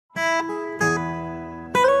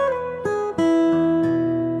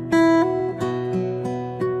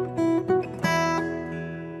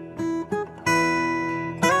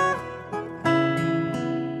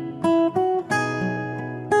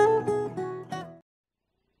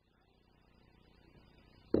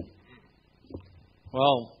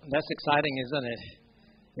Well, that's exciting, isn't it?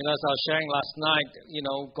 As I was sharing last night,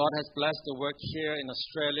 God has blessed the work here in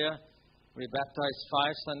Australia. We baptized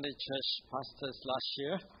 5 Sunday church pastors last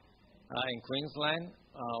year in Queensland.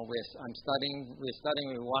 We're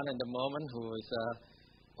studying with one at the moment who is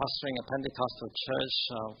pastoring a Pentecostal church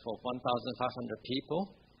for 1,500 people.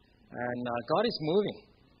 And God is moving.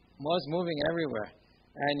 God is moving everywhere.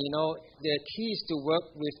 And, the key is to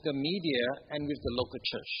work with the media and with the local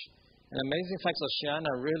church. And Amazing Facts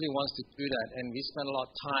Oceania really wants to do that, and we spend a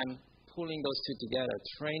lot of time pulling those two together,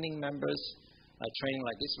 training members, training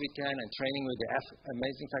like this weekend, and training with the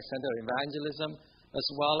Amazing Facts Center of Evangelism, as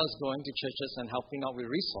well as going to churches and helping out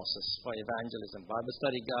with resources for evangelism, Bible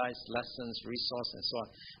study guides, lessons, resources, and so on.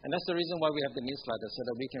 And that's the reason why we have the newsletter, so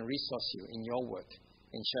that we can resource you in your work,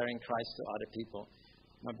 in sharing Christ to other people.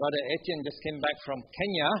 My brother Etienne just came back from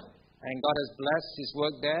Kenya, and God has blessed his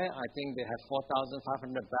work there. I think they have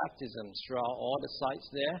 4,500 baptisms throughout all the sites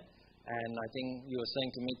there. And I think you were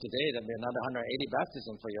saying to me today that there'll be another 180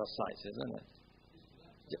 baptisms for your sites, isn't it?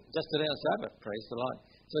 Just today on Sabbath, praise the Lord.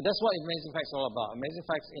 So that's what Amazing Facts is all about. Amazing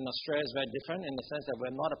Facts in Australia is very different in the sense that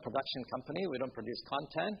we're not a production company. We don't produce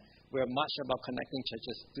content. We're much about connecting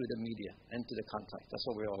churches to the media and to the contact. That's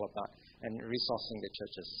what we're all about, and resourcing the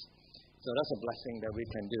churches. So that's a blessing that we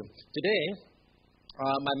can do. Today,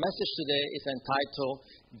 my message today is entitled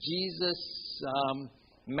Jesus'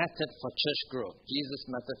 Method for Church Growth. Jesus'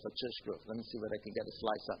 Method for Church Growth. Let me see whether I can get the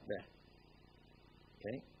slides up there.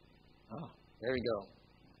 Okay. Oh, there we go.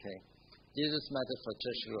 Okay. Jesus' Method for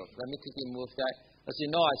Church Growth. Let me quickly move that. As you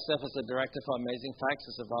know, I serve as a director for Amazing Facts,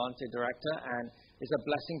 as a volunteer director, and it's a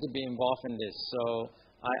blessing to be involved in this. So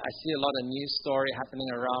I see a lot of news story happening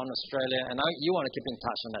around Australia, and you want to keep in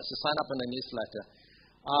touch on that. So sign up on the newsletter.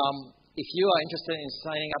 If you are interested in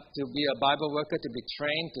signing up to be a Bible worker, to be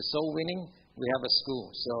trained to soul winning, we have a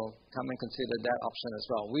school. So come and consider that option as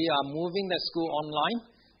well. We are moving that school online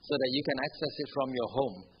so that you can access it from your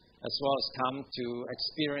home, as well as come to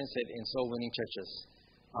experience it in soul winning churches.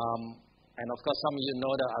 And of course, some of you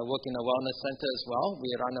know that I work in a wellness center as well.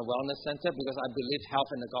 We run a wellness center because I believe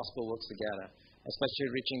health and the gospel works together,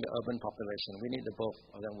 especially reaching the urban population. We need the both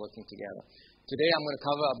of them working together. Today I'm going to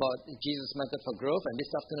cover about Jesus' method for growth, and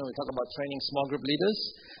this afternoon we talk about training small group leaders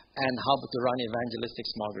and how to run evangelistic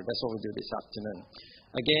small group. That's what we do this afternoon.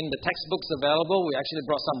 Again, the textbook's available. We actually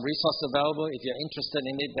brought some resources available. If you're interested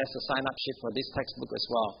in it, there's a sign-up sheet for this textbook as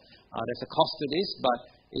well. There's a cost to this, but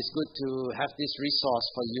it's good to have this resource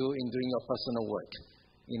for you in doing your personal work.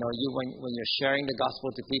 When you're sharing the gospel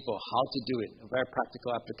to people, how to do it. A very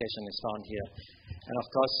practical application is found here. And of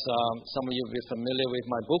course, some of you will be familiar with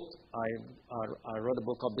my book. I wrote a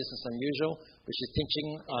book called Business Unusual, which is teaching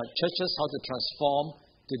churches how to transform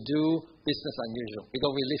to do business unusual.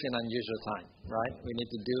 Because we live in unusual time, right? We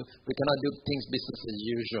cannot do things business as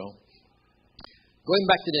usual. Going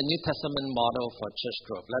back to the New Testament model for church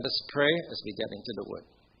growth, let us pray as we get into the Word.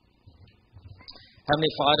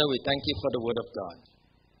 Heavenly Father, we thank you for the Word of God.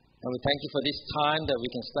 And we thank you for this time that we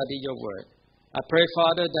can study your Word. I pray,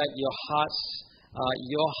 Father, that our hearts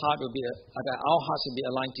will be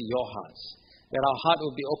aligned to your hearts, that our heart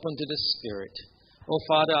will be open to the Spirit. Oh,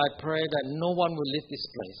 Father, I pray that no one will leave this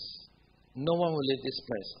place. No one will leave this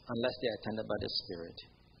place unless they are attended by the Spirit.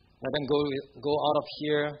 Let them go out of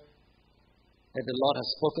here, that the Lord has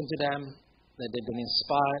spoken to them, that they've been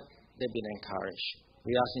inspired, they've been encouraged.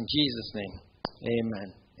 We ask in Jesus' name.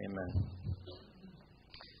 Amen. Amen.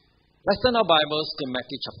 Let's turn our Bibles to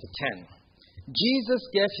Matthew chapter 10. Jesus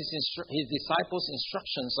gave his disciples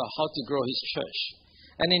instructions on how to grow his church.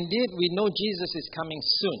 And indeed, we know Jesus is coming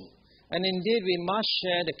soon. And indeed, we must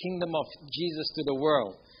share the kingdom of Jesus to the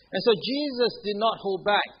world. And so Jesus did not hold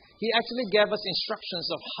back. He actually gave us instructions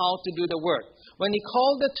of how to do the work. When he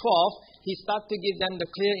called the 12, he started to give them the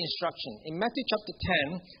clear instruction. In Matthew chapter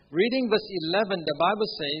 10, reading verse 11, the Bible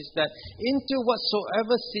says that, "Into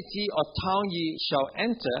whatsoever city or town ye shall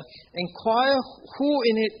enter, inquire who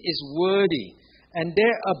in it is worthy, and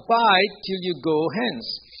there abide till you go hence.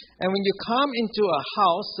 And when you come into a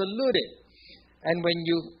house, salute it. And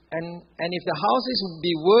if the house is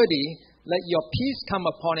be worthy, let your peace come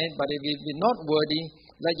upon it, but if it be not worthy,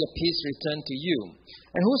 let your peace return to you.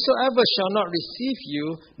 And whosoever shall not receive you,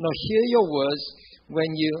 nor hear your words,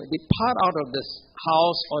 when you depart out of this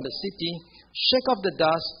house or the city, shake off the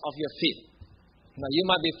dust of your feet." Now you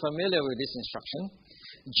might be familiar with this instruction.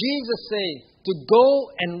 Jesus said to go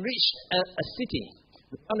and reach a city.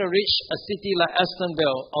 We want to reach a city like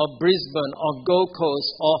Alstonville or Brisbane or Gold Coast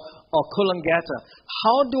or Coolangatta.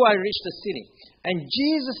 How do I reach the city? And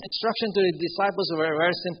Jesus' instruction to the disciples were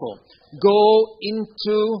very simple. Go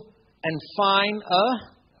into and find a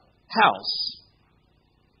house.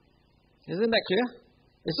 Isn't that clear?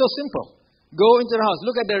 It's so simple. Go into the house.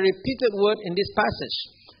 Look at the repeated word in this passage.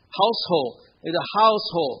 Household. It's a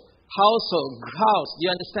household. Household. House. Do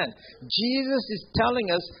you understand? Jesus is telling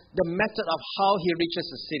us the method of how he reaches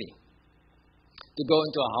a city. To go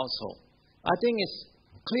into a household. I think it's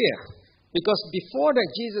clear. Because before that,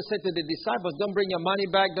 Jesus said to the disciples, don't bring your money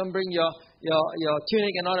back, don't bring your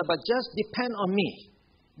tunic and all that, but just depend on me.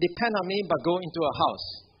 Depend on me, but go into a house.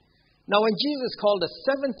 Now, when Jesus called the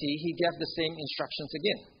 70, he gave the same instructions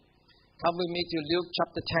again. Come with me to Luke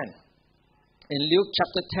chapter 10. In Luke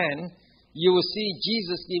chapter 10, you will see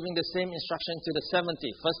Jesus giving the same instruction to the 70.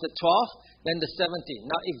 First the 12, then the 70.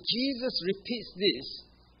 Now, if Jesus repeats this,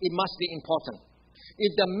 it must be important.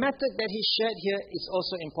 If the method that he shared here is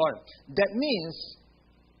also important, that means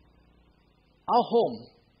our home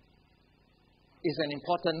is an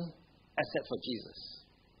important asset for Jesus.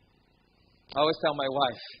 I always tell my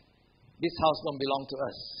wife, this house don't belong to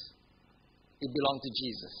us. It belongs to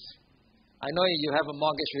Jesus. I know you have a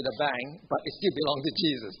mortgage with a bank, but it still belongs to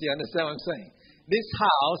Jesus. Do you understand what I'm saying? This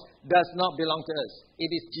house does not belong to us. It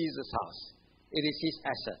is Jesus' house. It is his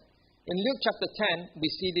asset. In Luke chapter 10, we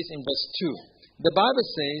see this in verse 2. The Bible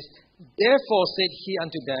says, therefore said he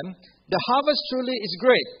unto them, the harvest truly is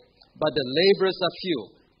great, but the laborers are few.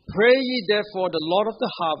 Pray ye therefore the Lord of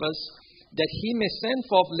the harvest, that he may send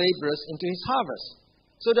forth laborers into his harvest.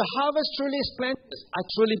 So the harvest truly is plenteous. I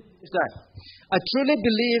truly believe that. I truly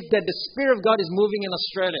believe that the Spirit of God is moving in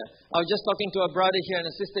Australia. I was just talking to a brother here and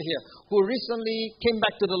a sister here who recently came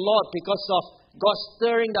back to the Lord because of God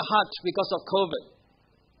stirring the heart because of COVID.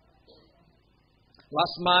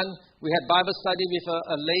 Last month, we had Bible study with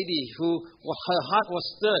a lady who her heart was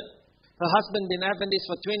stirred. Her husband been Adventist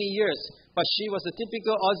for 20 years, but she was a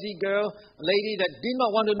typical Aussie girl, lady that did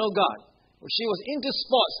not want to know God. She was into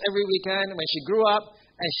sports every weekend when she grew up,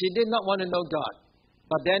 and she did not want to know God.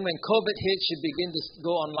 But then when COVID hit, she began to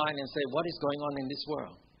go online and say, what is going on in this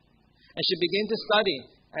world? And she began to study.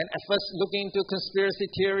 And at first looking into conspiracy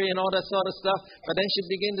theory and all that sort of stuff. But then she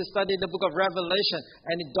began to study the book of Revelation.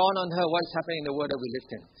 And it dawned on her what is happening in the world that we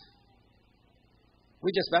lived in. We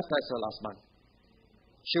just baptized her last month.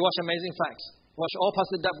 She watched Amazing Facts. Watched all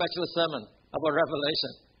Pastor Doug Batchelor's sermon about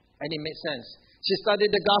Revelation. And it made sense. She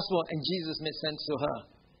studied the gospel and Jesus made sense to her.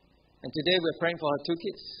 And today we're praying for her 2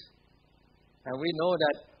 kids. And we know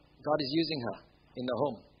that God is using her in the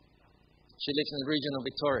home. She lives in the region of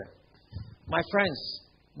Victoria. My friends,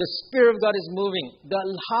 the Spirit of God is moving. The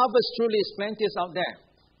harvest truly is plenteous out there.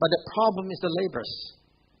 But the problem is the laborers.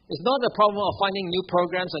 It's not the problem of finding new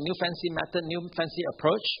programs, a new fancy method, new fancy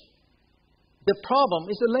approach. The problem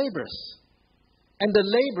is the laborers. And the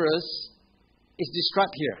laborers is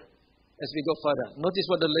described here as we go further. Notice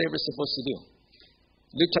what the laborer is supposed to do.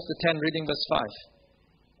 Luke chapter 10, reading verse 5.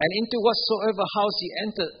 And into whatsoever house ye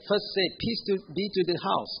enter, first say, peace be to the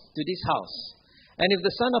house, to this house. And if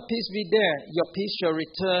the Son of Peace be there, your peace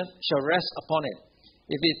shall rest upon it.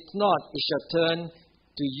 If it's not, it shall turn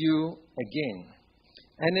to you again.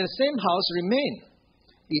 And in the same house remain,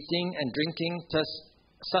 eating and drinking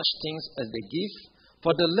such things as they give,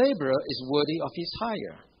 for the laborer is worthy of his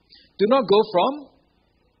hire. Do not go from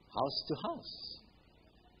house to house.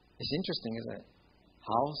 It's interesting, isn't it?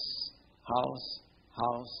 House, house,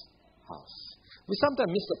 house, house. We sometimes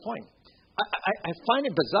miss the point. I find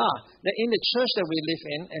it bizarre that in the church that we live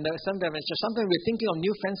in, and sometimes we're thinking of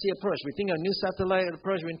new fancy approach. We think of new satellite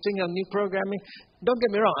approach. We're thinking of new programming. Don't get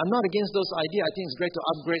me wrong. I'm not against those ideas. I think it's great to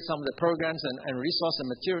upgrade some of the programs and resource and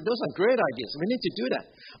material. Those are great ideas. We need to do that.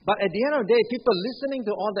 But at the end of the day, people listening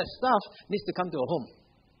to all that stuff needs to come to a home.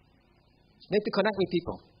 Need to connect with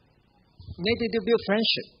people. Need to build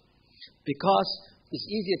friendship. Because it's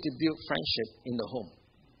easier to build friendship in the home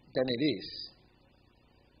than it is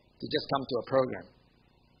to just come to a program.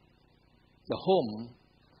 The home,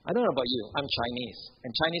 I don't know about you, I'm Chinese,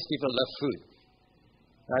 and Chinese people love food.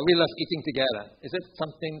 Right? We love eating together. Is it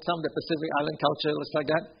something, some of the Pacific Island culture looks like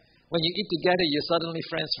that? When you eat together, you're suddenly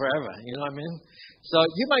friends forever. You know what I mean? So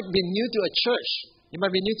you might be new to a church. You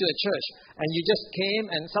might be new to a church, and you just came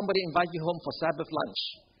and somebody invited you home for Sabbath lunch.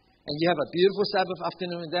 And you have a beautiful Sabbath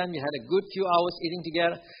afternoon with them. You had a good few hours eating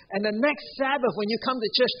together. And the next Sabbath, when you come to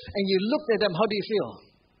church and you look at them, how do you feel?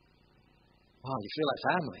 Wow, you feel like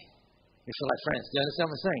family. You feel like friends. Do you understand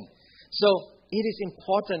what I'm saying? So it is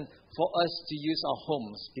important for us to use our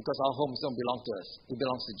homes because our homes don't belong to us. It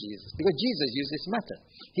belongs to Jesus. Because Jesus used this method.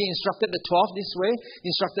 He instructed the 12 this way. He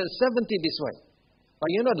instructed the 70 this way.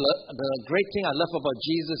 But you know, the great thing I love about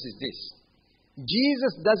Jesus is this.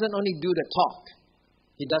 Jesus doesn't only do the talk.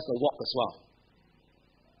 He does the walk as well.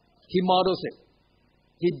 He models it.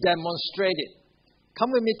 He demonstrates it.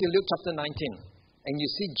 Come with me to Luke chapter 19. And you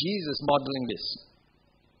see Jesus modeling this.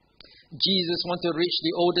 Jesus wanted to reach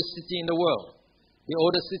the oldest city in the world. The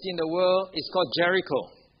oldest city in the world is called Jericho.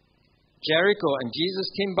 Jericho, and Jesus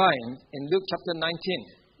came by in Luke chapter 19.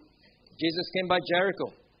 Jesus came by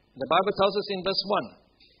Jericho. The Bible tells us in verse 1.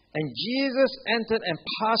 And Jesus entered and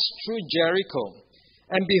passed through Jericho.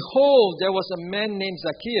 And behold, there was a man named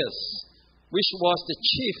Zacchaeus, which was the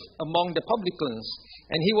chief among the publicans.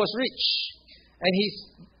 And he was rich. And he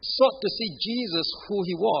sought to see Jesus, who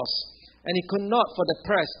he was. And he could not for the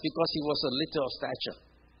press, because he was a little of stature.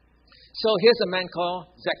 So here's a man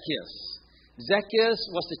called Zacchaeus. Zacchaeus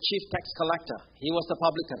was the chief tax collector. He was a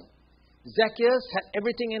publican. Zacchaeus had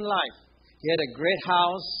everything in life. He had a great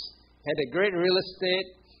house, had a great real estate,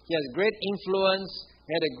 he had great influence,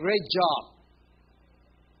 he had a great job.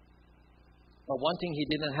 But one thing he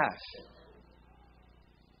didn't have.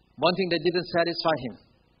 One thing that didn't satisfy him.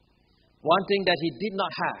 One thing that he did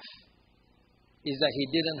not have is that he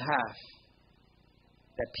didn't have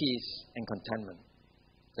that peace and contentment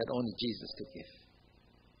that only Jesus could give.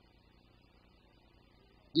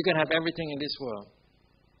 You can have everything in this world.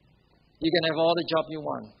 You can have all the job you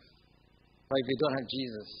want. But if you don't have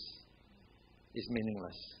Jesus, it's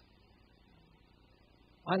meaningless.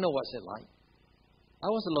 I know what's it like. I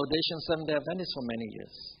was a Laodicean Seventh-day Adventist for many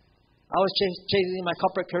years. I was chasing my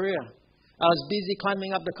corporate career. I was busy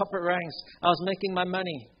climbing up the corporate ranks. I was making my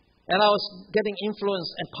money. And I was getting influence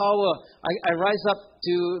and power. I rise up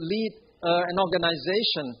to lead an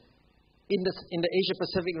organization in the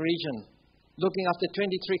Asia-Pacific region, looking after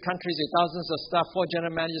 23 countries with thousands of staff, 4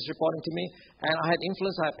 general managers reporting to me. And I had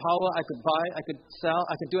influence, I had power, I could buy, I could sell,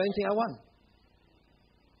 I could do anything I want.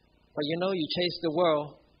 But you know, you chase the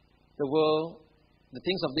world, the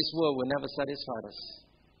things of this world will never satisfy us.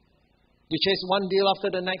 You chase one deal after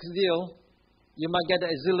the next deal, you might get the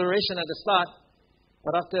exhilaration at the start,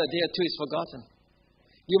 but after a day or two, it's forgotten.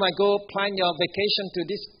 You might go plan your vacation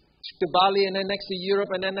to Bali, and then next to Europe,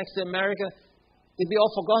 and then next to America. It'll be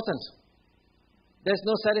all forgotten. There's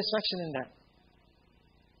no satisfaction in that.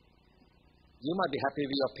 You might be happy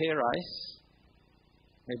with your pay rise,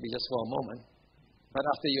 maybe just for a moment. But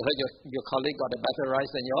after you heard your colleague got a better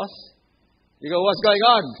rise than yours, you go, what's going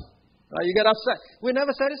on? You get upset. We're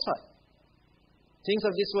never satisfied. Things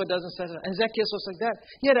of this world doesn't satisfy. And Zacchaeus was like that.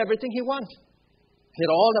 He had everything he wanted. He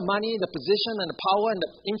had all the money, the position, and the power, and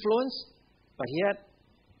the influence. But he had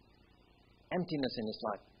emptiness in his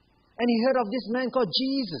life. And he heard of this man called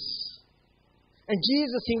Jesus. And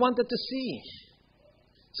Jesus he wanted to see.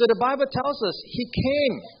 So the Bible tells us he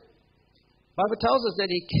came. The Bible tells us that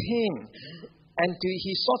he came and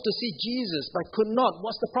he sought to see Jesus but could not.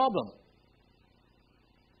 What's the problem?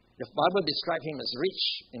 The Bible describes him as rich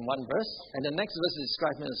in one verse, and the next verse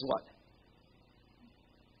describes him as what?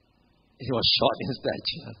 He was short in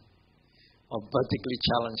stature, or vertically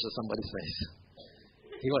challenged, as somebody says.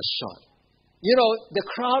 He was short. You know, the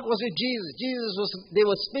crowd was with Jesus. They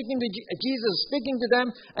were speaking to Jesus, speaking to them,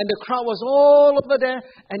 and the crowd was all over there.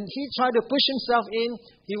 And he tried to push himself in.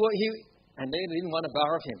 And they didn't want to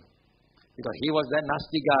borrow him because he was that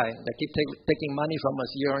nasty guy that keep taking money from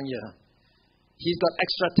us year on year. He's got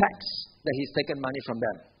extra tax that he's taken money from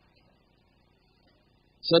them.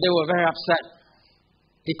 So they were very upset.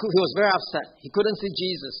 He was very upset. He couldn't see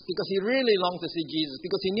Jesus because he really longed to see Jesus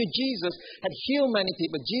because he knew Jesus had healed many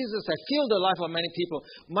people. Jesus had filled the life of many people.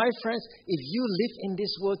 My friends, if you live in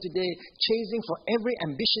this world today chasing for every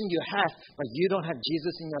ambition you have, but you don't have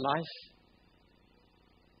Jesus in your life,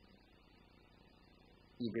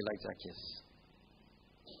 you'll be like Zacchaeus,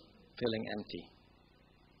 feeling empty.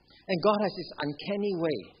 And God has this uncanny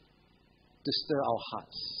way to stir our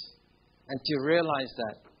hearts and to realize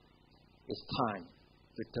that it's time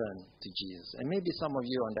to turn to Jesus. And maybe some of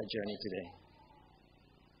you are on that journey today.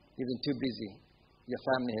 You've been too busy. Your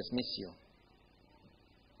family has missed you.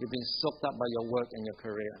 You've been soaked up by your work and your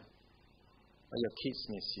career. Or your kids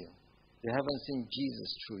miss you. They haven't seen Jesus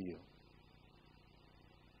through you.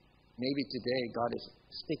 Maybe today God is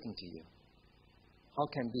speaking to you. How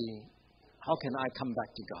can I come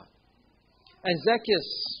back to God? And Zacchaeus,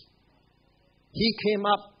 he came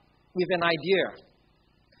up with an idea.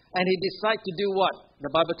 And he decided to do what?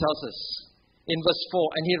 The Bible tells us in verse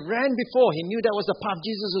 4. And he ran before. He knew that was the path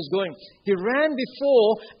Jesus was going. He ran before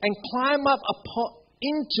and climbed up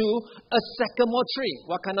into a sycamore tree.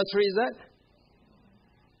 What kind of tree is that?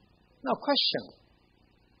 Now, question.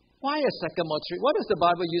 Why a sycamore tree? Why does the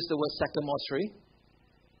Bible use the word sycamore tree?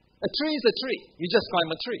 A tree is a tree. You just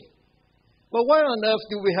climb a tree. But why on earth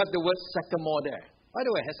do we have the word sycamore there? By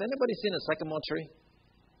the way, has anybody seen a sycamore tree?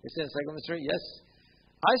 You seen a sycamore tree? Yes.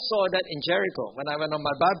 I saw that in Jericho when I went on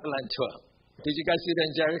my Bible land tour. Did you guys see that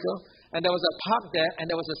in Jericho? And there was a park there, and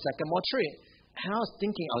there was a sycamore tree. And I was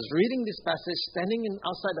thinking, I was reading this passage, standing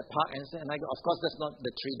outside the park, and I go, of course, that's not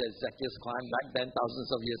the tree that Zacchaeus climbed back then, thousands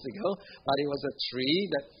of years ago, but it was a tree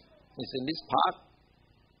that is in this park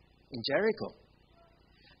in Jericho.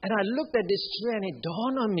 And I looked at this tree, and it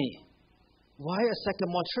dawned on me, why a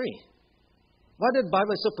sycamore tree? Why the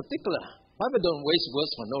Bible is so particular? The Bible don't waste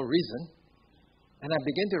words for no reason. And I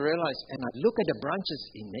began to realize, and I look at the branches,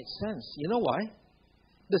 it makes sense. You know why?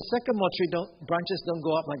 The sycamore tree branches don't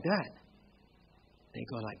go up like that. They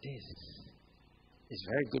go like this. It's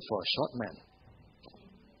very good for a short man.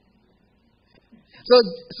 So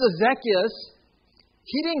Zacchaeus,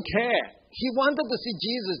 he didn't care. He wanted to see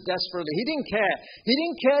Jesus desperately. He didn't care. He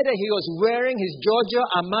didn't care that he was wearing his Giorgio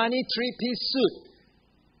Armani three-piece suit.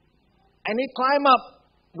 And he climbed up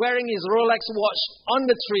wearing his Rolex watch on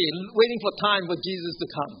the tree, waiting for time for Jesus to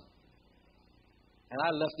come. And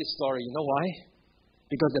I love this story. You know why?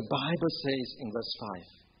 Because the Bible says in verse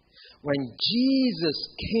 5, when Jesus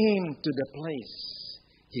came to the place,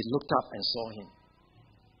 he looked up and saw him.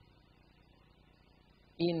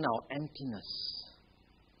 In our emptiness,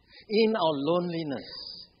 in our loneliness,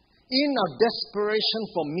 in our desperation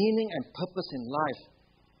for meaning and purpose in life,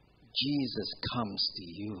 Jesus comes to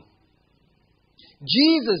you.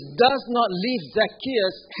 Jesus does not leave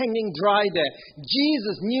Zacchaeus hanging dry there.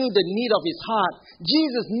 Jesus knew the need of his heart.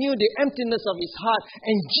 Jesus knew the emptiness of his heart,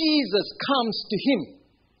 and Jesus comes to him.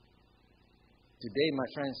 Today, my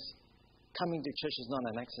friends, coming to church is not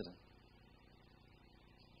an accident.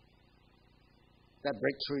 That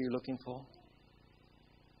breakthrough you're looking for,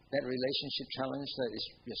 that relationship challenge that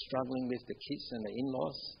you're struggling with the kids and the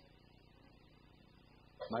in-laws,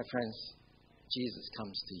 my friends, Jesus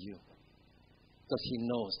comes to you because he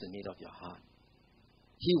knows the need of your heart.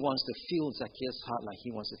 He wants to fill Zacchaeus' heart like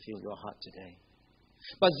he wants to fill your heart today.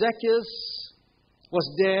 But Zacchaeus was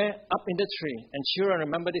there up in the tree. And children,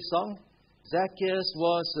 remember this song? Zacchaeus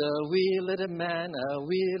was a wee little man, a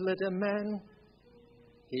wee little man.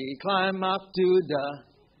 He climbed up to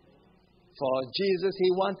for Jesus he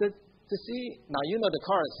wanted to see. Now you know the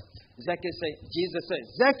chorus. Jesus said,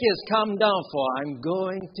 Zacchaeus, come down, for I'm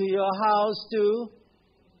going to your house too.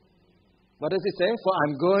 What does it say? For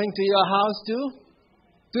I'm going to your house too?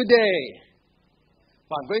 Today.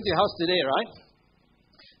 For I'm going to your house today, right?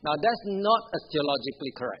 Now that's not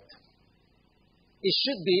theologically correct. It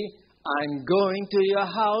should be, I'm going to your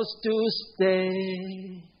house to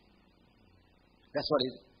stay. That's what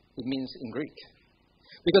it means in Greek.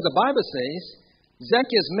 Because the Bible says,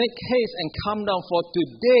 Zacchaeus, make haste and come down, for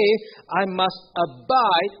today I must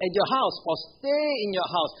abide at your house, or stay in your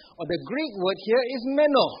house. Or the Greek word here is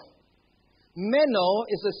meno. Meno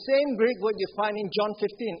is the same Greek word you find in John 15.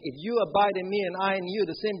 If you abide in me and I in you,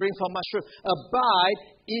 the same bring forth much fruit. Abide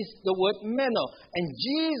is the word meno. And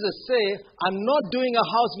Jesus said, I'm not doing a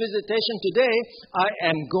house visitation today.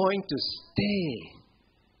 I am going to stay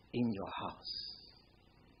in your house.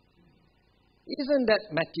 Isn't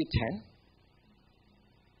that Matthew 10?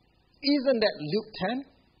 Isn't that Luke 10?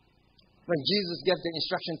 When Jesus gave the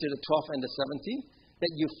instruction to the 12 and the 17,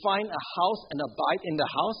 that you find a house and abide in the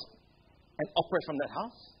house and operate from that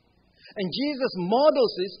house. And Jesus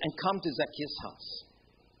models this and come to Zacchaeus' house.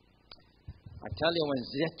 I tell you,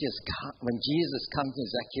 when Jesus comes to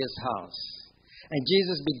Zacchaeus' house, and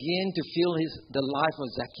Jesus began to feel the life of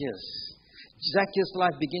Zacchaeus, Zacchaeus'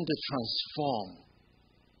 life began to transform.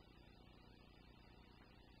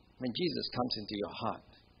 When Jesus comes into your heart,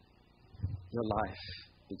 your life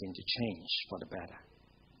begins to change for the better.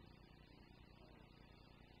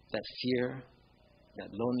 That fear,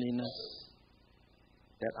 that loneliness,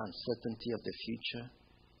 that uncertainty of the future,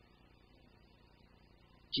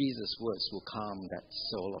 Jesus' words will calm that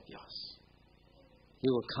soul of yours. He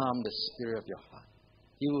will calm the spirit of your heart.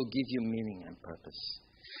 He will give you meaning and purpose.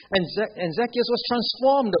 And Zacchaeus was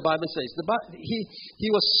transformed, the Bible says. He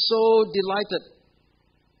was so delighted,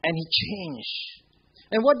 and he changed.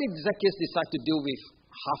 And what did Zacchaeus decide to do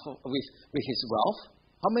with his wealth?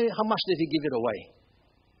 How much did he give it away?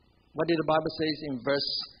 What did the Bible say in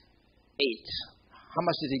verse 8? How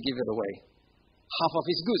much did he give it away? Half of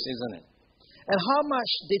his goods, isn't it? And how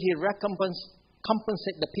much did he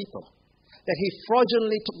compensate the people that he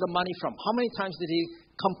fraudulently took the money from? How many times did he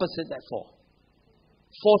compensate that for?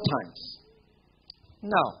 4 times.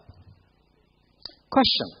 Now,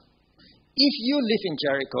 question. If you live in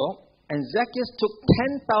Jericho and Zacchaeus took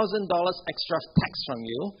 $10,000 extra tax from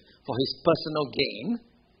you for his personal gain,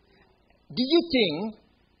 do you think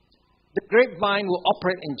the grapevine will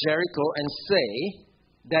operate in Jericho and say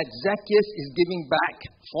that Zacchaeus is giving back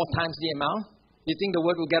 4 times the amount? Do you think the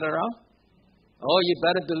word will get around? Oh, you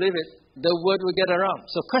better believe it. The word will get around.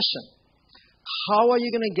 So question, how are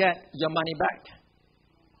you going to get your money back?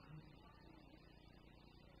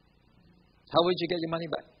 How would you get your money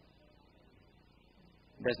back?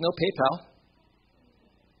 There's no PayPal.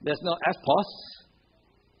 There's no FPOS.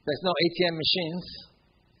 There's no ATM machines.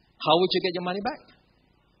 How would you get your money back?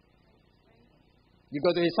 You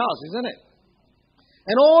go to his house, isn't it?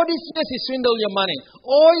 And all these years he swindled your money.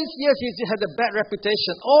 All these years he had a bad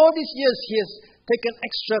reputation. All these years he has taken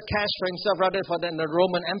extra cash for himself rather than the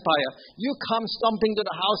Roman Empire. You come stomping to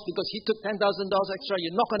the house because he took $10,000 extra.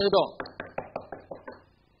 You knock on the door.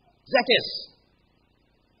 Zacchaeus.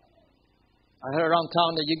 I heard around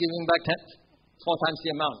town that you're giving back 4 times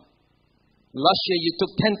the amount. Last year you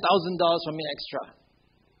took $10,000 from me extra.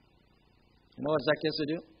 You know what Zacchaeus would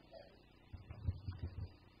do?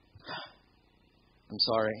 I'm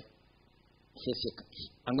sorry.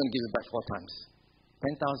 I'm going to give you back 4 times.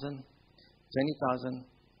 10,000, 20,000,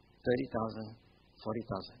 30,000,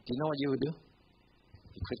 40,000. Do you know what you would do?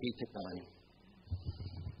 You quickly take the money.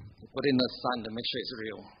 You put it in the sun to make sure it's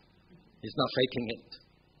real. He's not faking it.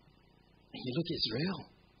 And you look, it's real.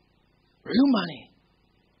 Real money.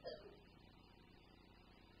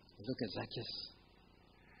 You look at Zacchaeus.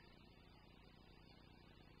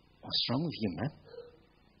 What's wrong with you, man?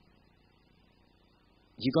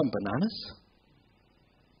 You gone bananas?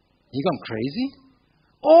 You gone crazy?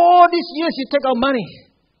 All these years you take our money.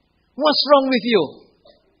 What's wrong with you?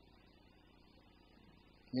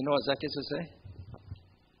 You know what Zacchaeus would say?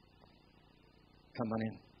 Come on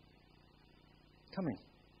in. Come in.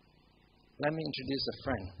 Let me introduce a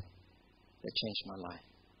friend that changed my life.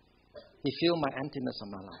 He filled my emptiness of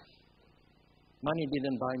my life. Money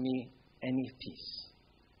didn't buy me any peace.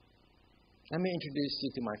 Let me introduce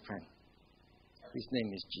you to my friend. His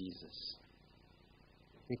name is Jesus.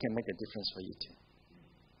 He can make a difference for you too.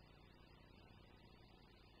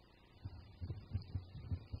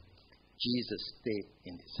 Jesus stayed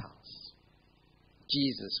in his house.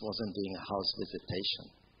 Jesus wasn't doing a house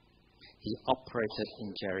visitation. He operated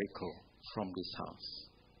in Jericho from this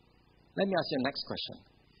house. Let me ask you the next question.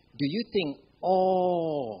 Do you think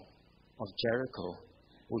all of Jericho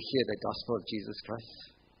will hear the gospel of Jesus Christ?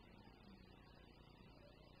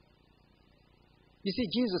 You see,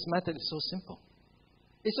 Jesus' method is so simple.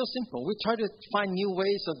 It's so simple. We try to find new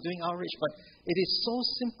ways of doing outreach, but it is so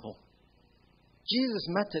simple. Jesus'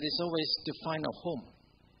 method is always to find a home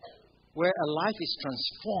where a life is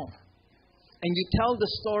transformed. And you tell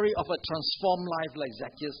the story of a transformed life like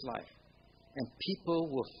Zacchaeus' life, and people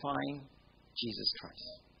will find Jesus Christ.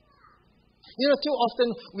 You know, too often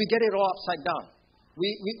we get it all upside down.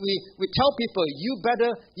 We tell people, you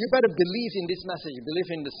better believe in this message. You believe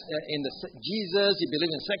in Jesus. You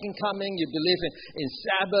believe in second coming. You believe in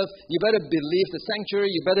Sabbath. You better believe the sanctuary.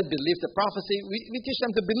 You better believe the prophecy. We teach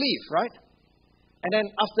them to believe, right? And then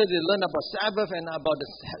after they learn about Sabbath and about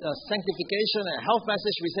the sanctification and health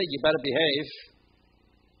message, we say, you better behave.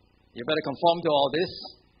 You better conform to all this.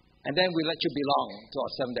 And then we let you belong to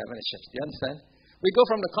our Seventh-day Adventist Church. Do you understand? We go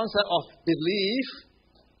from the concept of believe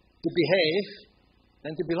to behave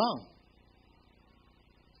and to belong.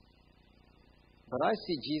 But I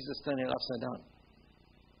see Jesus turn it upside down.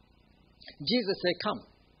 Jesus said, come.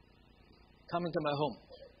 Come into my home.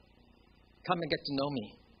 Come and get to know me.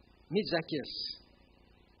 Meet Zacchaeus.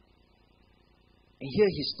 And hear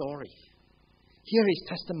his story. Hear his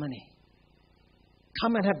testimony.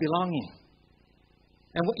 Come and have belonging.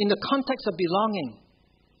 And in the context of belonging,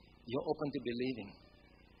 you're open to believing.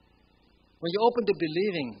 When you're open to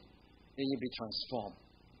believing, then you'll be transformed.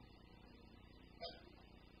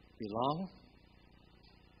 Belong,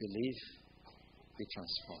 believe, be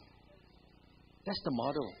transformed. That's the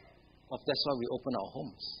model of that's why we open our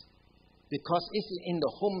homes. Because it's in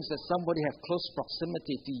the homes that somebody has close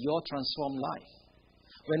proximity to your transformed life.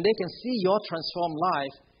 When they can see your transformed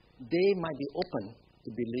life, they might be open to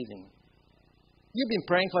believing. You've been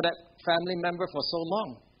praying for that family member for so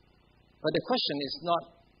long. But the question is not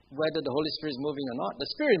whether the Holy Spirit is moving or not.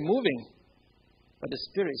 The Spirit is moving, but the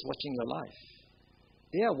Spirit is watching your life.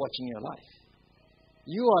 They are watching your life.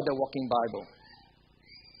 You are the walking Bible.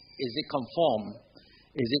 Is it conformed?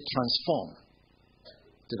 Is it transformed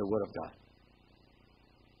to the Word of God?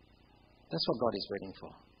 That's what God is waiting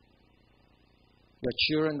for. Your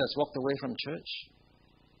children that's walked away from church,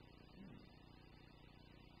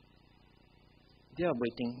 they are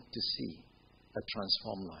waiting to see a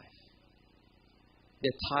transformed life.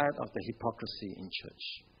 They're tired of the hypocrisy in church.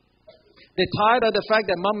 They're tired of the fact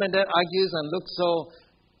that mom and dad argues and look so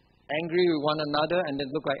angry with one another and they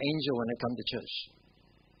look like angels when they come to church.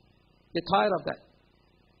 They're tired of that.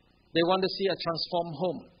 They want to see a transformed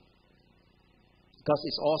home. Because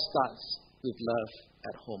it all starts with love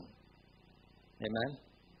at home. Amen.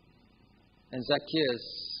 And Zacchaeus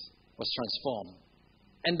was transformed.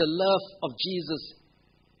 And the love of Jesus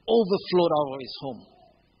overflowed out of his home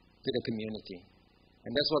to the community.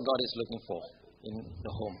 And that's what God is looking for in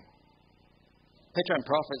the home. Peter and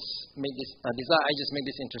prophets made this, I just made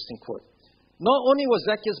this interesting quote. Not only was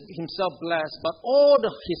Zacchaeus himself blessed, but all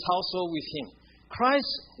his household with him.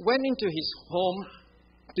 Christ went into his home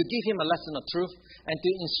to give him a lesson of truth and to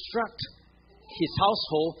instruct his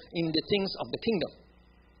household in the things of the kingdom.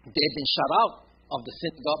 They had been shut out of the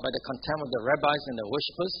synagogue by the contempt of the rabbis and the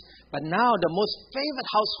worshippers. But now the most favored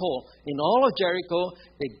household in all of Jericho,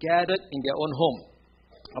 they gathered in their own home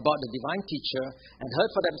about the divine teacher and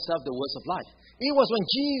heard for themselves the words of life. It was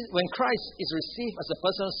when Christ is received as a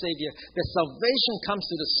personal Savior that salvation comes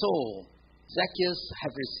to the soul. Zacchaeus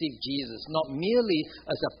have received Jesus, not merely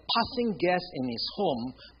as a passing guest in his home,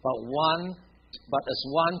 but as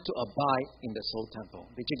one to abide in the soul temple.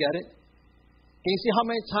 Did you get it? Can you see how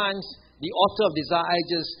many times the author of Desire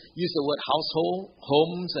Ages used the word household,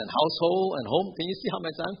 homes, and household, and home? Can you see how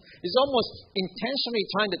many times? It's almost intentionally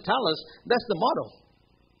trying to tell us that's the model.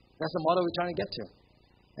 That's the model we're trying to get to.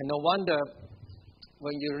 And no wonder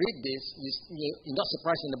when you read this, you're not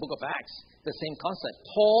surprised in the book of Acts, the same concept.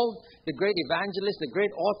 Paul, the great evangelist, the great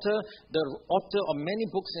author, the author of many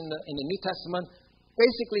books in the New Testament,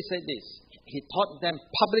 basically said this. He taught them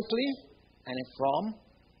publicly and from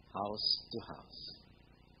house to house.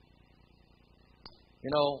 You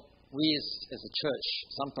know, we as a church,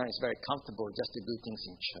 sometimes very comfortable just to do things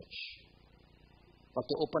in church. But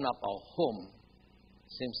to open up our home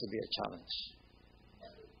seems to be a challenge.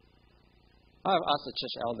 I have asked the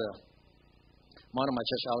church elder, one of my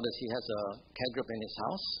church elders, he has a care group in his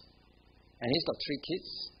house, and he's got 3 kids.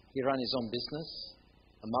 He runs his own business.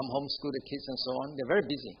 A mom homeschool the kids and so on. They're very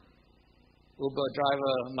busy. Uber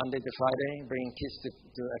driver Monday to Friday, bringing kids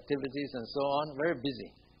to activities and so on. Very busy.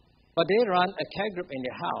 But they run a care group in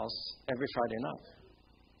their house every Friday night.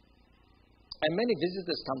 And many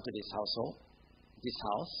visitors come to this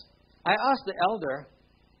house. I asked the elder,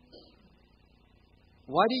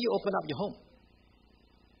 why do you open up your home?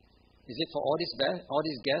 Is it for all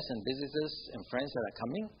these guests and visitors and friends that are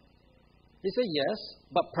coming? He said yes,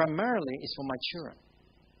 but primarily it's for my children.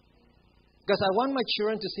 Because I want my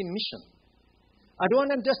children to see mission. I don't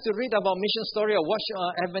want them just to read about mission story or watch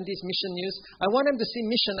Adventist mission news. I want them to see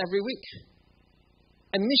mission every week.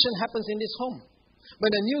 And mission happens in this home.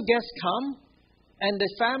 When the new guests come and the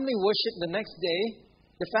family worship the next day,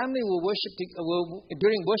 the family will worship,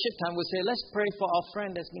 during worship time, will say, let's pray for our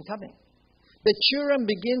friend that's been coming. The children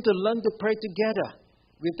begin to learn to pray together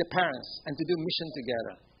with the parents and to do mission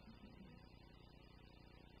together.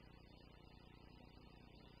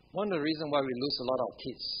 One of the reasons why we lose a lot of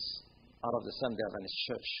kids out of the Seventh-day Adventist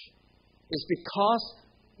Church is because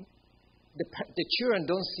the children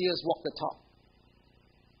don't see us walk the talk.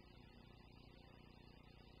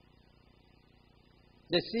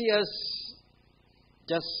 They see us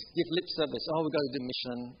just give lip service. Oh, we got to do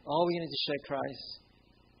mission. Oh, we need to share Christ.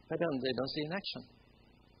 But they don't see in action.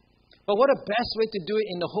 But what a best way to do it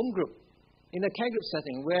in the home group, in the care group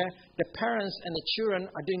setting, where the parents and the children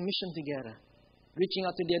are doing mission together, reaching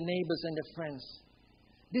out to their neighbors and their friends.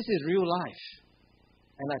 This is real life.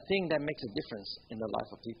 And I think that makes a difference in the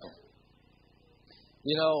life of people.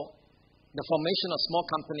 You know, the formation of small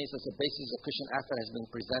companies as a basis of Christian effort has been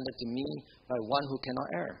presented to me by one who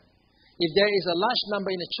cannot err. If there is a large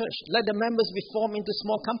number in the church, let the members be formed into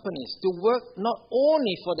small companies to work not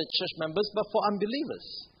only for the church members, but for unbelievers.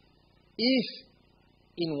 If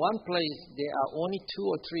in one place there are only 2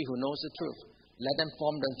 or 3 who knows the truth, let them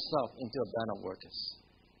form themselves into a band of workers.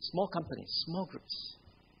 Small companies, small groups.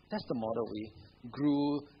 That's the model we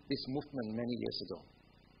grew this movement many years ago.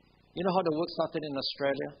 You know how the work started in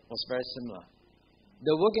Australia? It was very similar.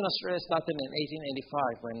 The work in Australia started in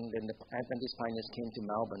 1885 when the Adventist pioneers came to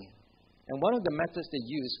Melbourne. And one of the methods they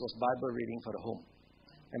used was Bible reading for the home.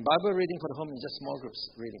 And Bible reading for the home is just small groups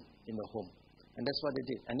reading in the home. And that's what they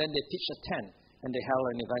did. And then they pitched a tent and they held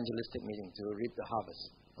an evangelistic meeting to reap the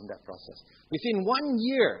harvest from that process. Within 1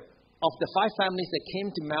 year of the 5 families that came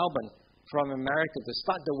to Melbourne from America to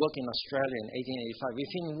start the work in Australia in 1885,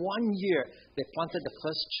 within 1 year they planted the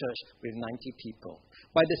first church with 90 people.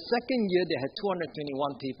 By the second year, they had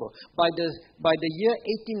 221 people. By the year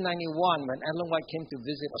 1891, when Ellen White came to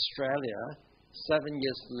visit Australia, 7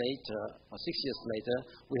 years later, or 6 years later,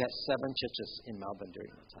 we had 7 churches in Melbourne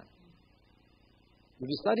during that time. If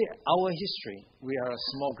you study our history, we are a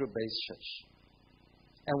small group-based church.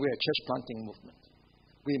 And we're a church planting movement.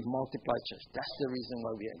 We multiply church. That's the reason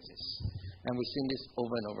why we exist. And we've seen this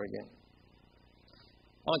over and over again.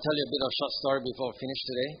 I want to tell you a bit of a short story before we finish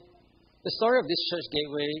today. The story of this church,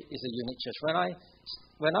 Gateway, is a unique church.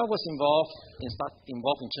 When I was involved in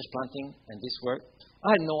church planting and this work,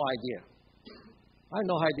 I had no idea.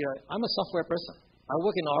 I'm a software person. I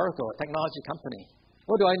work in Oracle, a technology company.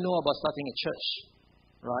 What do I know about starting a church,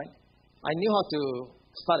 right? I knew how to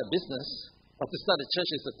start a business, but to start a church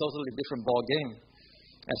is a totally different ball game,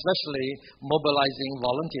 especially mobilizing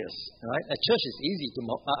volunteers, right? A church is easy to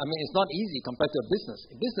it's not easy compared to a business.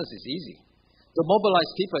 A business is easy. To mobilize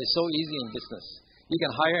people is so easy in business. You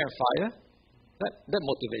can hire and fire. That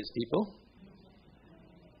motivates people.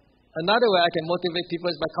 Another way I can motivate people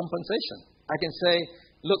is by compensation. I can say,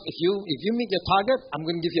 look, if you meet your target, I'm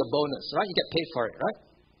going to give you a bonus, right? You get paid for it, right?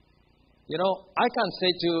 I can't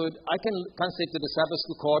say to the Sabbath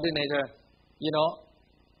school coordinator,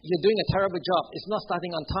 you're doing a terrible job. It's not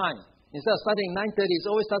starting on time. Instead of starting at 9:30, it's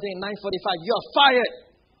always starting at 9:45. You're fired.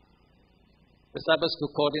 The Sabbath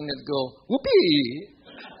school coordinator go, whoopee!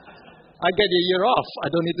 I get a year off. I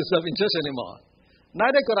don't need to serve in church anymore.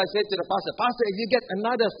 Neither could I say to the pastor, if you get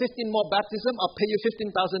another 15 more baptism, I'll pay you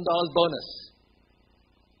 $15,000 bonus.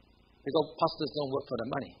 Because pastors don't work for the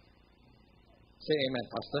money. Say amen,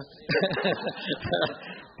 pastor.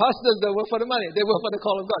 Pastors don't work for the money. They work for the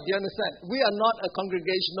call of God. Do you understand? We are not a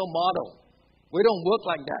congregational model. We don't work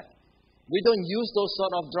like that. We don't use those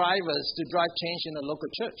sort of drivers to drive change in a local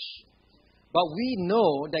church. But we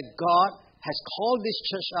know that God has called this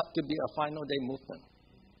church up to be a final day movement.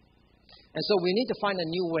 And so we need to find a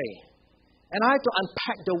new way. And I have to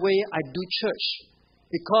unpack the way I do church.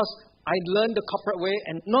 Because I learned the corporate way,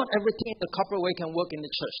 and not everything in the corporate way can work in the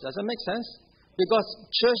church. Does that make sense? Because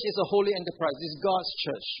church is a holy enterprise. It's God's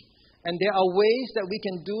church. And there are ways that we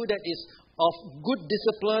can do that is of good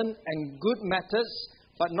discipline and good methods,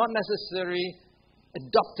 but not necessarily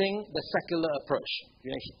adopting the secular approach.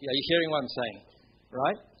 Are you hearing what I'm saying?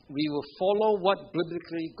 Right? We will follow what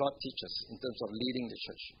biblically God teaches in terms of leading the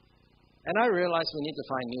church. And I realized we need to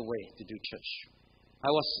find a new way to do church. I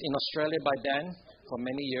was in Australia by then for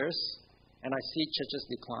many years, and I see churches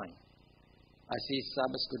decline. I see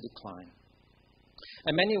Sabbath school decline.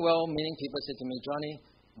 And many well-meaning people say to me, Johnny,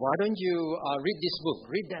 why don't you read this book,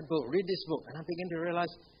 read that book, read this book? And I begin to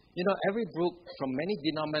realize, every book from many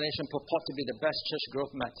denominations purport to be the best church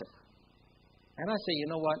growth method. And I say, you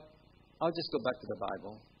know what? I'll just go back to the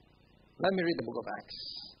Bible. Let me read the book of Acts.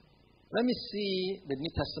 Let me see the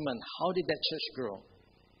New Testament. How did that church grow?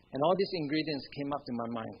 And all these ingredients came up to my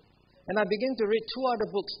mind. And I began to read two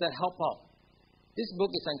other books that help out. This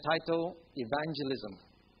book is entitled Evangelism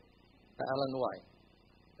by Ellen White.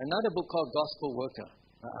 Another book called Gospel Worker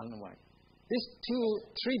by Ellen White. These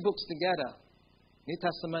three books together, New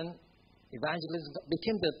Testament, Evangelism,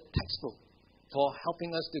 became the textbook for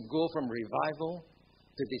helping us to go from revival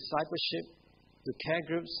to discipleship to care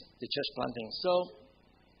groups to church planting. So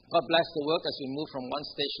God bless the work as we move from one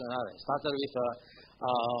stage to another. It started with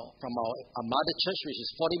from our mother church, which is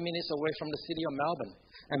 40 minutes away from the city of Melbourne.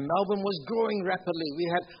 And Melbourne was growing rapidly. We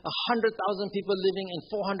had 100,000 people living in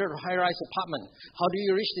 400 high-rise apartments. How do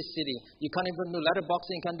you reach this city? You can't even do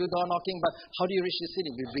letterboxing, you can't do door knocking, but how do you reach the city?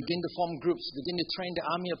 We begin to form groups, begin to train the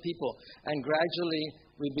army of people, and gradually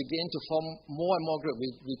we begin to form more and more groups.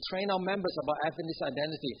 We train our members about Adventist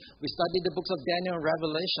identity. We studied the books of Daniel and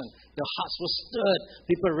Revelation. Their hearts were stirred.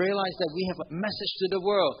 People realized that we have a message to the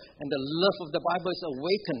world, and the love of the Bible is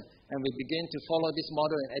awakened. And we begin to follow this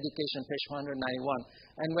model in education, page 191.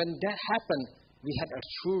 And when that happened, we had a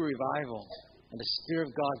true revival. And the Spirit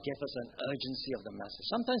of God gave us an urgency of the message.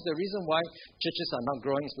 Sometimes the reason why churches are not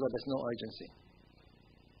growing is because there's no urgency.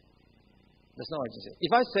 There's no urgency.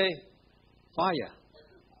 If I say, fire.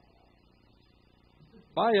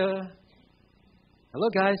 Fire. Hello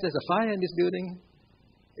guys, there's a fire in this building.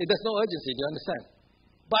 There's no urgency, do you understand?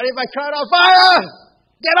 But if I cried out, fire!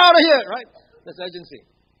 Get out of here! Right? There's urgency.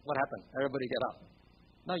 What happened? Everybody get up.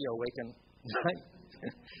 Now you're awakened. Right?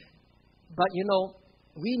 But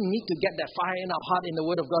we need to get that fire in our heart in the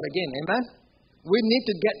Word of God again. Amen? We need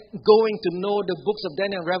to get going to know the books of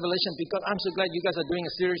Daniel and Revelation, because I'm so glad you guys are doing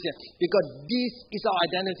a series here. Because this is our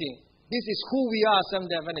identity. This is who we are,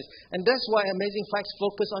 Seventh-day Adventists. And that's why Amazing Facts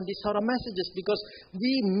focus on these sort of messages, because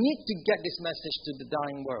we need to get this message to the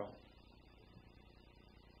dying world.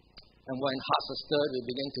 And when hearts are stirred, we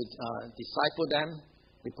begin to disciple them.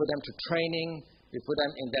 We put them to training. We put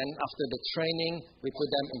them in. Then after the training, we put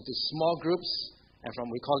them into small groups. And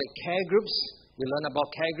we call it care groups. We learn about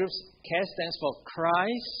care groups. Care stands for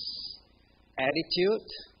Christ, attitude,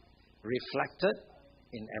 reflected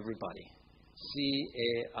in everybody.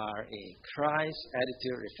 C-A-R-A. Christ,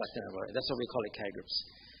 attitude, reflected in everybody. That's what we call it, care groups.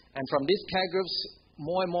 And from these care groups,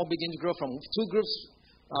 more and more begin to grow from two groups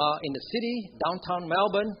in the city, downtown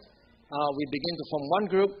Melbourne. we began to form one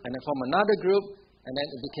group, and then form another group, and then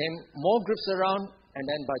it became more groups around, and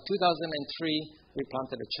then by 2003, we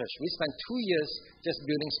planted a church. We spent 2 years just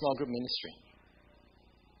building small group ministry,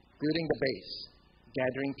 building the base,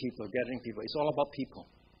 gathering people. It's all about people.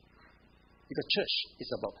 Because church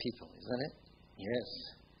is about people, isn't it? Yes.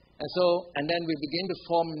 And then we began to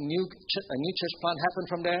form a new church plant happened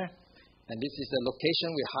from there. And this is the location.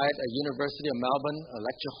 We hired a University of Melbourne, a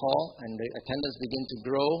lecture hall, and the attendance began to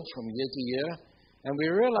grow from year to year. And we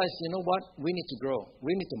realized, you know what? We need to grow.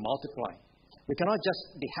 We need to multiply. We cannot just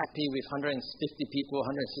be happy with 150 people,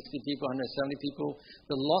 160 people, 170 people.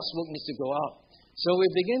 The lost work needs to go out. So we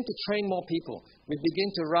begin to train more people. We begin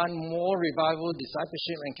to run more revival,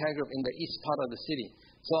 discipleship, and care group in the east part of the city.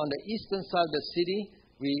 So on the eastern side of the city,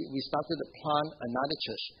 we started to plant another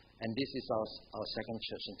church. And this is our second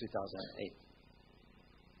church in 2008.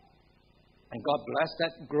 And God blessed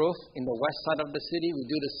that growth in the west side of the city. We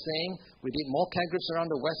do the same. We did more care groups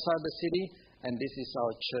around the west side of the city. And this is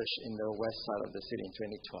our church in the west side of the city in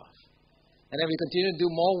 2012. And then we continue to do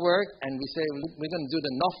more work, and we say we're going to do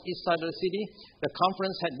the northeast side of the city. The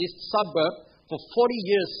conference had this suburb for 40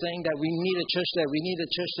 years saying that we need a church there, we need a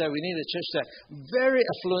church there, we need a church there. Very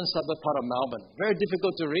affluent suburb part of Melbourne. Very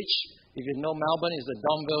difficult to reach. If you know Melbourne is the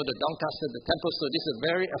Alstonville, the Doncaster, the Templestowe. This is a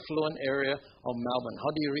very affluent area of Melbourne.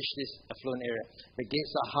 How do you reach this affluent area? The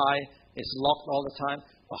gates are high, it's locked all the time.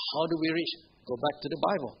 But how do we reach? Go back to the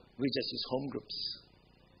Bible. We just use home groups.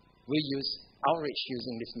 We use outreach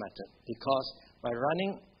using this method, because by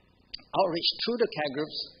running outreach through the care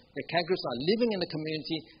groups are living in the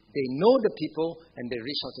community, they know the people, and they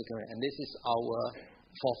reach out to the community. And this is our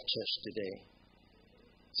fourth church today.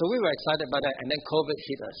 So we were excited about that, and then COVID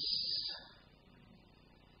hit us.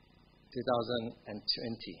 2020.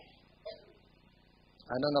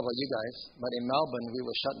 I don't know about you guys, but in Melbourne we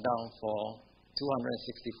were shut down for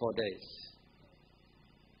 264 days.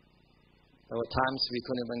 There were times we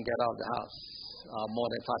couldn't even get out of the house more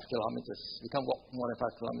than 5 kilometers. We can't walk more than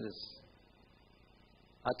 5 kilometers.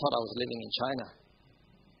 I thought I was living in China.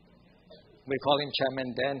 We call him Chairman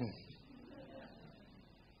Dan.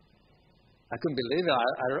 I couldn't believe it.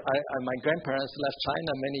 My grandparents left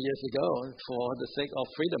China many years ago for the sake of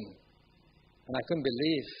freedom. And I couldn't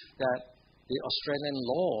believe that the Australian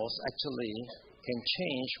laws actually can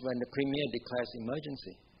change when the Premier declares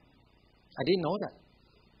emergency. I didn't know that.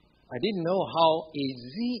 I didn't know how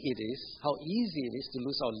easy it is to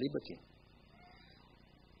lose our liberty.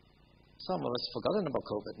 Some of us forgotten about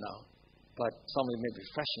COVID now, but some of you may be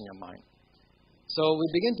fresh in your mind. So we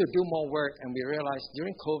begin to do more work, and we realized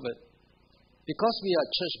during COVID, because we are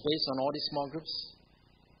church based on all these small groups,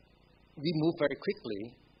 we move very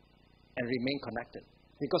quickly and remain connected,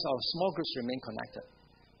 because our small groups remain connected.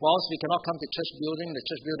 Whilst we cannot come to church building, the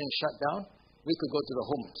church building is shut down, we could go to the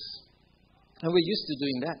homes. And we're used to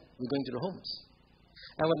doing that. We're going to the homes.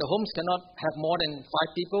 And when the homes cannot have more than 5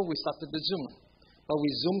 people, we started to Zoom. But we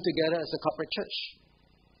Zoom together as a corporate church.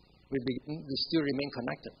 We still remain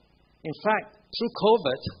connected. In fact, through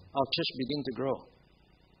COVID, our church began to grow.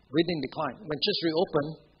 We didn't decline. When church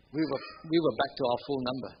reopened, we were back to our full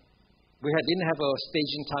number. We didn't have a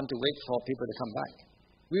staging time to wait for people to come back.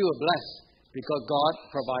 We were blessed because God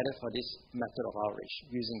provided for this method of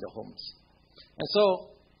outreach using the homes. And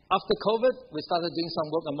so, after COVID, we started doing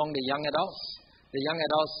some work among the young adults. The young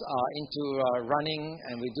adults are into running,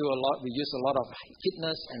 and we use a lot of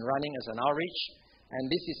fitness and running as an outreach.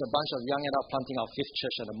 And this is a bunch of young adults planting our 5th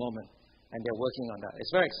church at the moment, and they're working on that.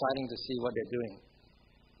 It's very exciting to see what they're doing.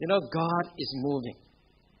 You know, God is moving.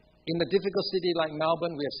 In a difficult city like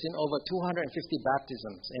Melbourne, we have seen over 250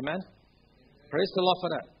 baptisms. Amen? Praise the Lord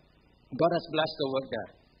for that. God has blessed the work there.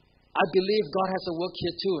 I believe God has a work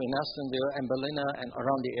here too in Alstonville and Ballina and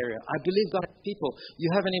around the area. I believe God has people. You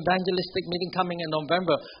have an evangelistic meeting coming in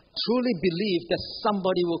November. Truly believe that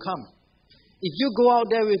somebody will come. If you go out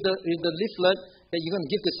there with the leaflet that you're going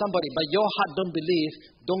to give to somebody, but your heart don't believe,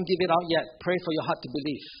 don't give it out yet. Pray for your heart to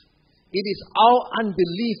believe. It is our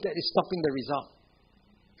unbelief that is stopping the result.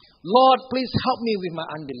 Lord, please help me with my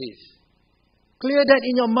unbelief. Clear that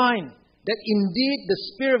in your mind. That indeed the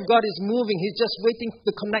Spirit of God is moving. He's just waiting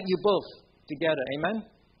to connect you both together. Amen?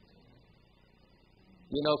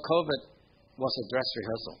 You know, COVID was a dress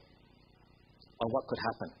rehearsal on what could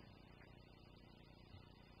happen.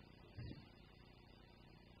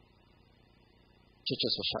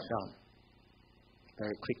 Churches were shut down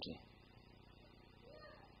very quickly.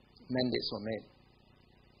 Mandates were made.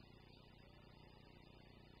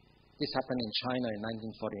 This happened in China in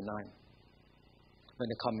 1949. When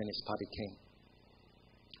the Communist Party came.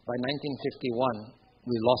 By 1951,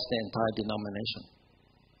 we lost the entire denomination.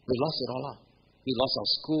 We lost it all out. We lost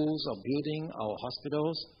our schools, our building, our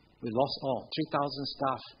hospitals. We lost all. 3,000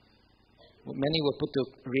 staff. Many were put to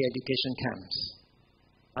re-education camps.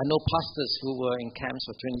 I know pastors who were in camps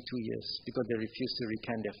for 22 years because they refused to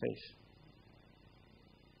recant their faith.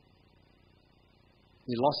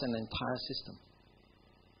 We lost an entire system.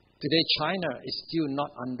 Today, China is still not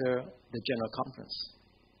under the General Conference.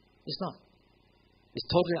 It's not. It's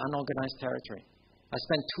totally unorganized territory. I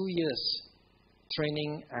spent 2 years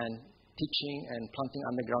training and teaching and planting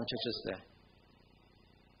underground churches there.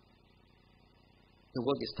 The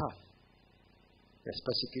work is tough. There's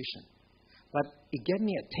persecution. But it gave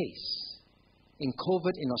me a taste. In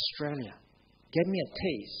COVID in Australia, gave me a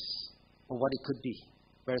taste of what it could be.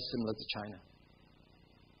 Very similar to China.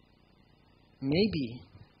 Maybe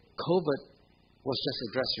COVID was just a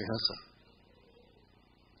dress rehearsal.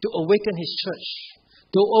 To awaken His church.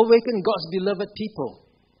 To awaken God's beloved people.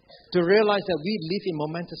 To realize that we live in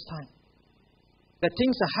momentous time. That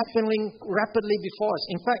things are happening rapidly before us.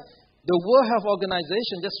 In fact, the World Health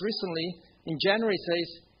Organization just recently, in January, says,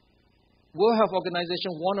 World Health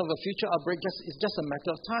Organization warned of a future outbreak is just a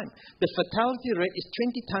matter of time. The fatality rate is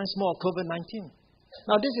 20 times more of COVID-19.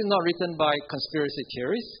 Now, this is not written by conspiracy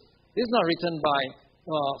theorists. This is not written by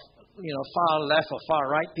far left or far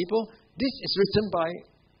right people. This is written by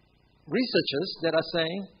researchers that are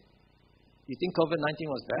saying, you think COVID-19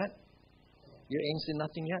 was bad? You ain't seen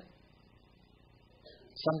nothing yet.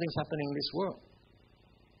 Something's happening in this world.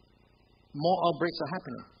 More outbreaks are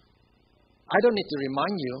happening. I don't need to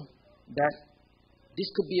remind you that this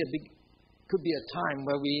could be a time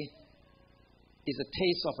where is a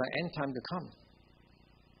taste of an end time to come.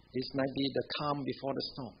 This might be the calm before the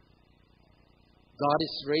storm. God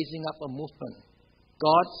is raising up a movement.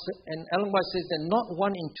 And Ellen White says that not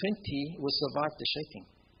 1 in 20 will survive the shaking.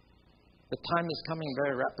 The time is coming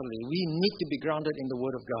very rapidly. We need to be grounded in the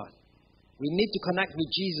Word of God. We need to connect with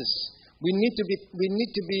Jesus. We need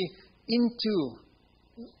to be into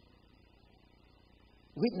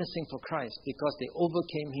witnessing for Christ because they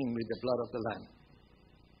overcame Him with the blood of the Lamb.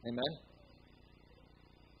 Amen.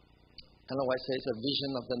 Ellen White says, a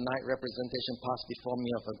vision of the night representation passed before me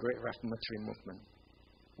of a great reformatory movement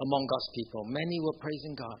among God's people. Many were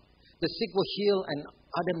praising God. The sick were healed and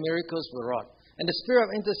other miracles were wrought. And the spirit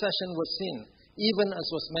of intercession was seen, even as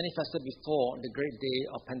was manifested before the great day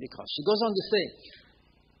of Pentecost. She goes on to say,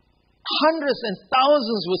 hundreds and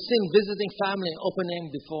thousands were seen visiting family and opening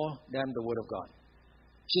before them the Word of God.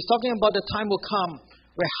 She's talking about the time will come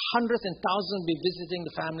where hundreds and thousands will be visiting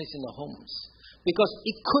the families in their homes. Because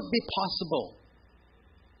it could be possible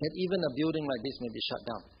that even a building like this may be shut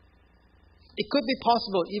down. It could be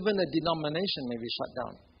possible even a denomination may be shut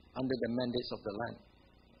down under the mandates of the land.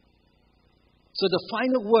 So the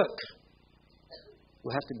final work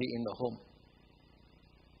will have to be in the home.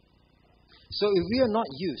 So if we are not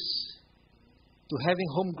used to having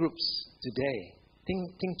home groups today,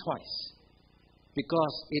 think twice.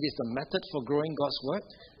 Because it is the method for growing God's word,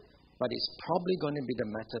 but it's probably going to be the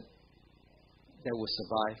method that will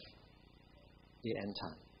survive the end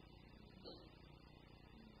time.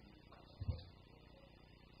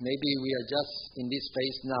 Maybe we are just in this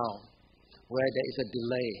phase now where there is a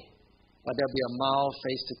delay, but there'll be a mild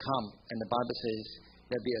phase to come, and the Bible says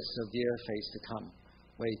there'll be a severe phase to come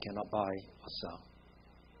where you cannot buy or sell.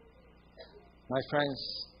 My friends,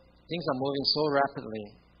 things are moving so rapidly.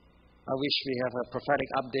 I wish we have a prophetic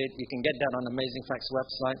update. You can get that on Amazing Facts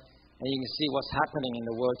website, and you can see what's happening in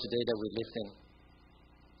the world today that we live in.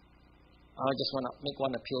 I just want to make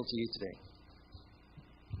one appeal to you today.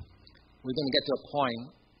 We're going to get to a point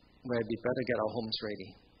where we better get our homes ready.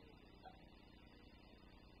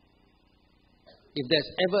 If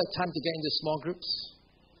there's ever a time to get into small groups,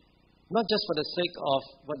 not just for the sake of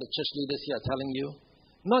what the church leaders here are telling you,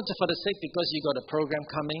 not just for the sake because you got a program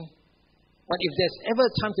coming, but if there's ever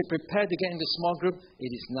a time to prepare to get into small group,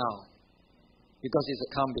 it is now. Because it's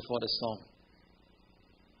a calm before the storm.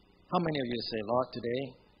 How many of you say, Lord, today,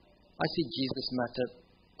 I see Jesus' method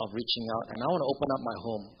of reaching out, and I want to open up my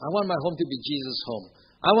home. I want my home to be Jesus' home.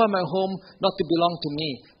 I want my home not to belong to me,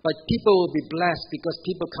 but people will be blessed because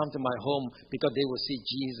people come to my home because they will see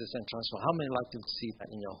Jesus and transform. How many like to see that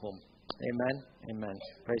in your home? Amen? Amen.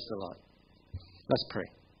 Praise the Lord. Let's pray.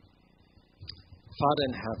 Father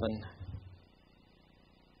in heaven,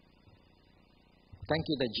 thank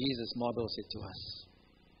you that Jesus models it to us.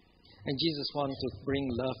 And Jesus wants to bring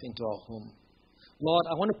love into our home. Lord,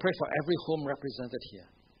 I want to pray for every home represented here.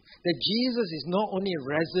 That Jesus is not only a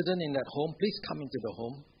resident in that home, please come into the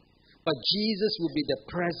home, but Jesus will be the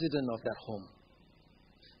president of that home.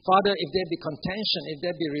 Father, if there be contention, if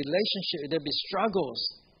there be relationship, if there be struggles,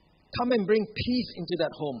 come and bring peace into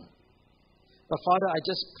that home. But Father, I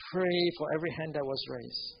just pray for every hand that was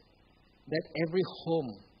raised, that every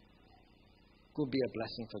home could be a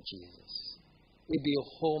blessing for Jesus. It be a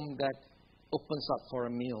home that opens up for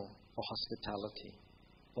a meal, for hospitality,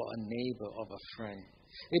 for a neighbor, of a friend.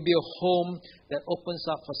 It be a home that opens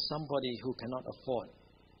up for somebody who cannot afford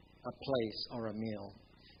a place or a meal.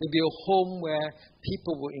 It be a home where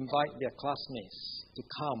people will invite their classmates to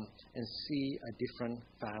come and see a different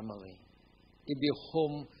family. It be a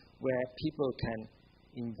home where people can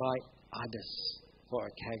invite others for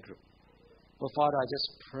a care group. But Father, I just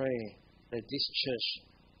pray that this church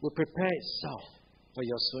will prepare itself for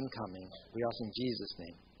your soon coming. We ask in Jesus'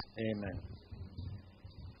 name. Amen.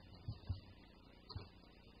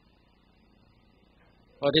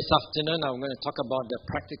 Well, this afternoon I'm going to talk about the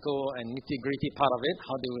practical and nitty-gritty part of it.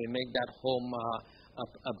 How do we make that home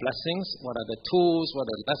a blessings? What are the tools? What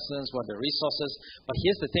are the lessons? What are the resources? But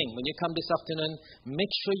here's the thing. When you come this afternoon,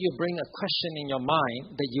 make sure you bring a question in your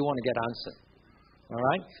mind that you want to get answered. All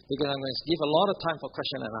right? Because I'm going to give a lot of time for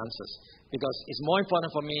question and answers. Because it's more important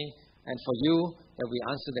for me and for you that we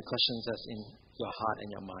answer the questions that's in your heart and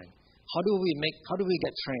your mind. How do we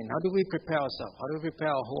get trained? How do we prepare ourselves? How do we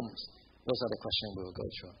prepare our homes? Those are the questions we will go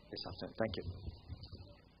through this afternoon. Thank you.